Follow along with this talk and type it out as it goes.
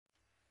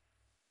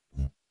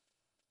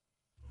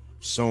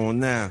So on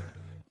now.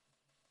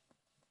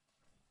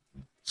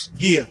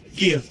 Yeah.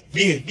 Yeah.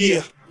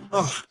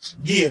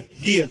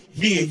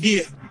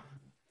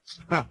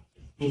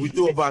 What we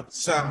do about the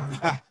sound?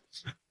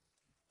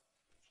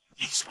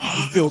 You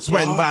feel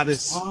threatened by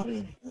this.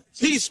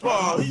 These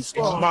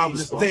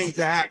marvelous things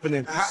are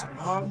happening.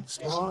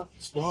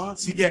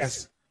 See,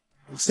 yes,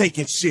 I'm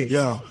taking shit,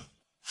 yo.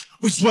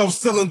 We smell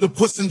cylinder,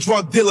 puss and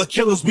drug dealer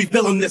killers. We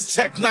feeling this.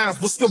 Tech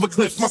nines with silver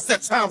clips. My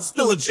set time's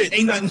still legit.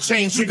 Ain't nothing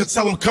changed. You can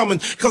tell I'm coming.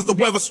 Cause the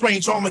weather's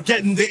strange.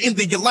 Armageddon, the end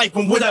of your life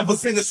and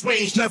whatever's in its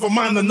range. Never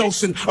mind the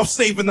notion of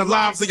saving the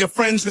lives of your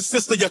friends, your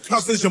sister, your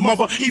cousins, your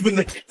mother. Even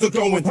the kids are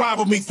going.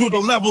 Rival me through the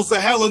levels of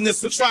hell and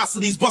its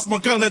atrocities. Bust my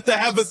gun at the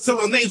heavens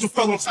till an angel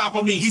fell on top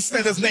of me. He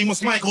said his name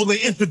was Michael. They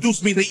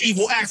introduced me to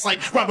evil acts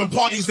like robbing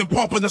parties and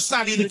pumping the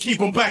shotty to keep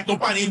them back.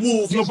 Nobody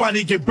moves.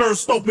 Nobody get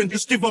burst open.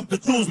 Just give up the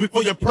tools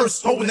before your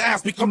purse open the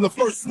ass become the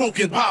first.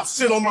 Smoking pop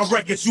shit on my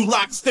records, you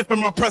lock stiff in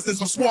my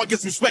presence. I'm smart,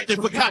 gets respected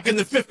for cocking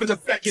the fifth in the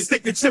second.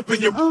 Stick the chip in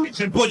your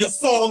reach and blow your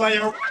soul out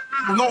your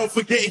known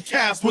for getting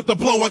cast with the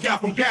blow I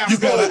got from gas. You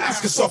gotta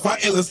ask yourself how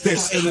ill is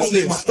this?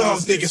 Only my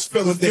thugs niggas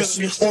feeling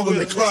this. All in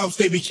the clubs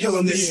they be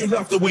killing this. You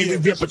love the way we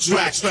rip a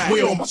track.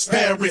 Where all my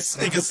spare wrist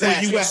niggas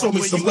at? Show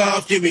me some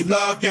love, give me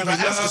love. Gotta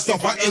ask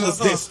yourself how ill is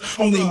this?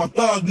 Only my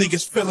thug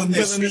niggas feeling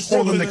this.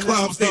 All in the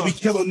clubs they be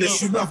killing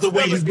this. You love the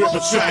way we rip a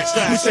track.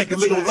 We take a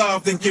little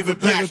love then give it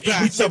back.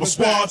 We tell a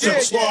squad.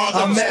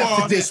 I'm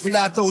after this. When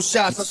I throw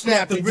shots, I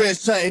snap the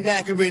wrist. Something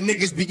accurate.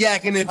 Niggas be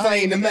yakking if I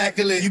ain't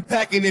immaculate. You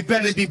packing it,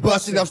 better be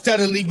busting. I'm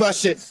steadily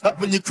rushing.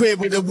 Up in your crib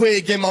with a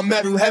wig and my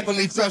metal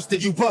heavily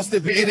trusted. You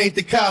busted, but it ain't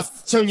the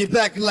cops. Turn your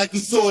back like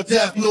you saw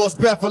death. Lost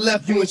breath, I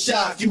left you in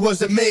shock. You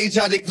was a mage,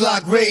 how they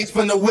Glock rage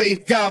from the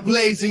wave. God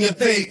blaze in your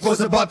face.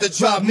 Was about to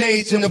drop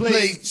nades in the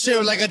place.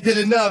 Sure like I did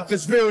enough,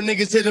 cause real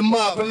niggas hit them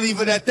up. And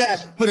leave it at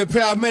that. For the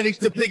paramedics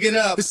to pick it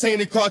up. This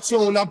ain't a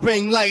cartoon. I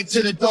bring light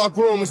to the dark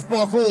room and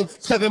spark room.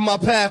 Step in my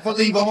path, I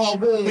leave a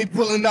hard wound. We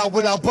pulling out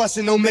without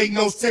busting, don't make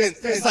no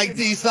sense. It's like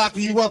these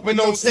locking you up and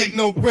don't take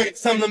no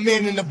bricks. I'm the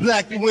man in the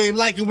black, you ain't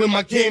like it when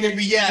my cannon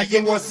react.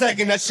 In 1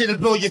 second, that shit'll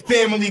blow your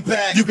family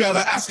back. You gotta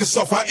ask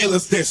yourself how ill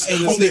is this?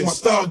 Only my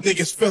thug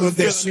niggas feeling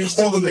this.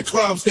 All in the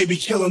clubs they be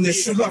killing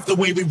this. You love the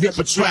way we rip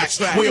a track.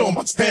 Where all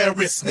my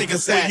terrorists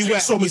niggas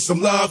at? Show me some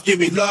love, give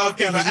me love.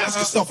 Gotta ask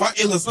yourself how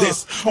ill is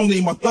this?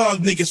 Only my thug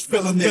niggas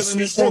feeling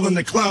this. All in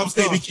the clubs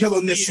they be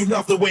killing this. You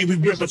love the way we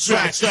rip a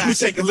track. We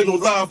take a little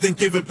love then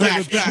give it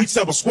back. We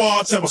tell a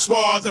squad. I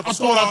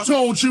thought I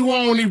told you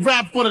I only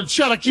rap for the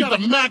cheddar. Keep the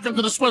Mac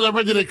under the sweater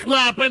ready to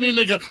clap any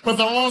nigga,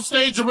 whether on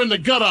stage or in the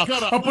gutter.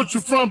 I put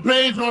your front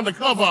page on the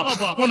cover.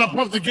 When I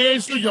pump the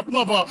gauge through your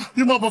blubber,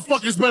 you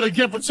motherfuckers better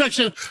get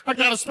protection. I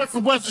got a spec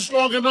from Western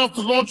strong enough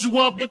to launch you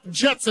up with the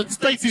jets and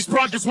space. These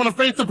projects wanna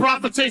face the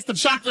profit, taste the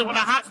chocolate with a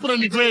hot split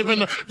in the grave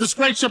and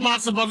disgrace your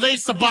boss of a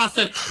lace a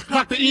Boston.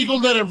 Cock the eagle,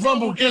 let it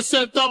rumble, get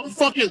sent up,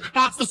 fuck it,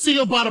 ox the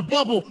seal by the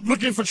bubble.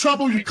 Looking for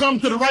trouble, you come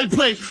to the right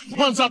place.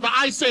 Runs out the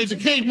ice age, a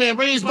caveman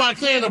raised by a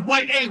clan of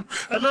white ape,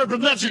 an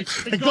urban legend.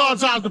 In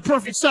God's eyes, the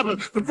perfect seven.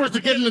 The first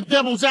to get in the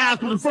devil's ass,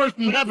 but the first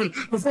in heaven.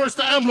 The first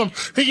to emblem.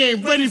 He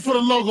ain't ready for the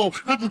logo.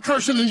 I've been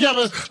cursing and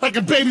yelling like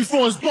a baby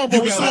for his bubble.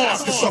 You gotta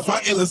ask yourself how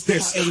ill is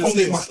this?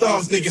 Only my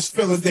thugs niggas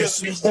feeling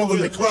this. All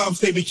in the clubs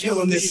they be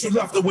killing this. You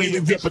love the way we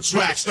rip a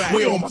track.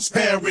 Where all my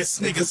terrorists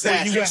niggas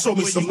at? Show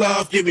me some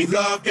love, give me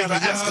love. Gotta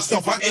ask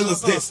yourself how ill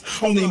is this?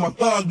 Only my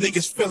thug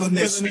niggas feeling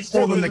this.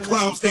 All in the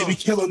clubs they be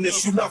killing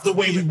this. You love the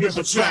way we rip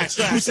a track.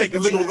 We take a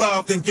little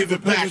love then give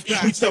it back.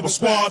 We tell a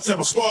squad.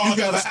 You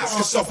gotta ask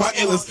yourself how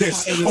ill is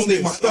this?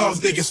 Only my thugs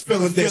niggas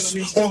feeling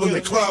this. All in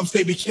the clubs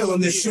they be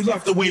killing this. You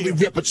love the way we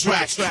rip a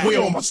track. Where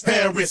all my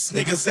terrorists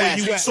niggas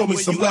at? Show me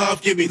some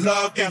love, give me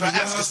love. Gotta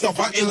ask yourself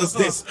how ill is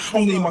this?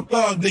 Only my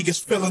thug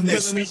niggas feeling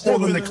this.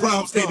 All in the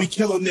clubs they be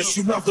killing this.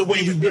 You love the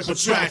way we rip a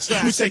track.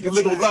 We take a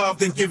little love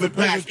then give it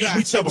back.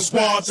 We tell a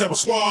squad.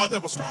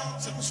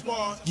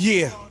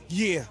 Yeah.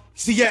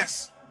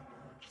 CS.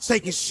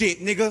 Taking shit,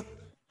 nigga.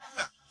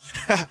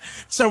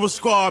 Terror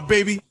squad,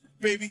 baby.